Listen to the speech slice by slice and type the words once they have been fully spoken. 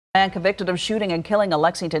man convicted of shooting and killing a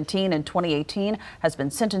Lexington teen in 2018 has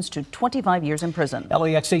been sentenced to 25 years in prison.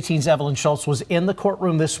 LEX 18's Evelyn Schultz was in the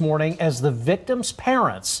courtroom this morning as the victim's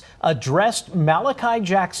parents addressed Malachi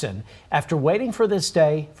Jackson after waiting for this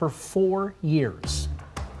day for 4 years.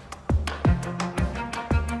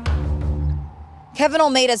 Kevin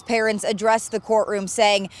Olmeda's parents addressed the courtroom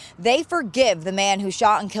saying they forgive the man who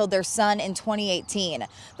shot and killed their son in 2018.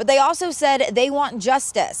 But they also said they want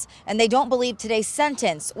justice and they don't believe today's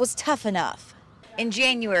sentence was tough enough. In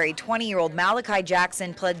January, 20-year-old Malachi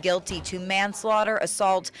Jackson pled guilty to manslaughter,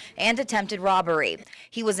 assault, and attempted robbery.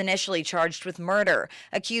 He was initially charged with murder,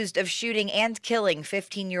 accused of shooting and killing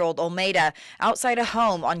 15-year-old Olmeda outside a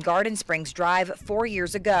home on Garden Springs Drive 4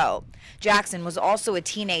 years ago. Jackson was also a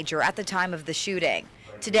teenager at the time of the shooting.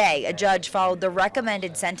 Today, a judge followed the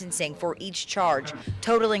recommended sentencing for each charge,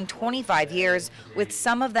 totaling 25 years, with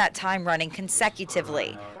some of that time running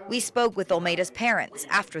consecutively. We spoke with Olmeda's parents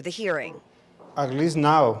after the hearing. At least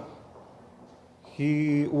now,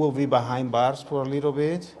 he will be behind bars for a little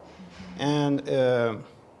bit, and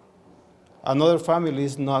another family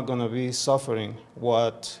is not going to be suffering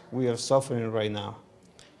what we are suffering right now.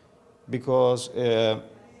 Because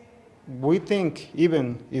we think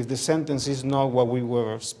even if the sentence is not what we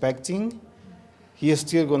were expecting, he is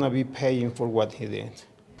still going to be paying for what he did.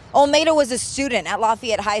 Olmeda was a student at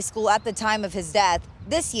Lafayette High School at the time of his death.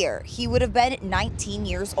 This year, he would have been 19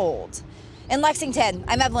 years old. In Lexington,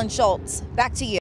 I'm Evelyn Schultz. Back to you.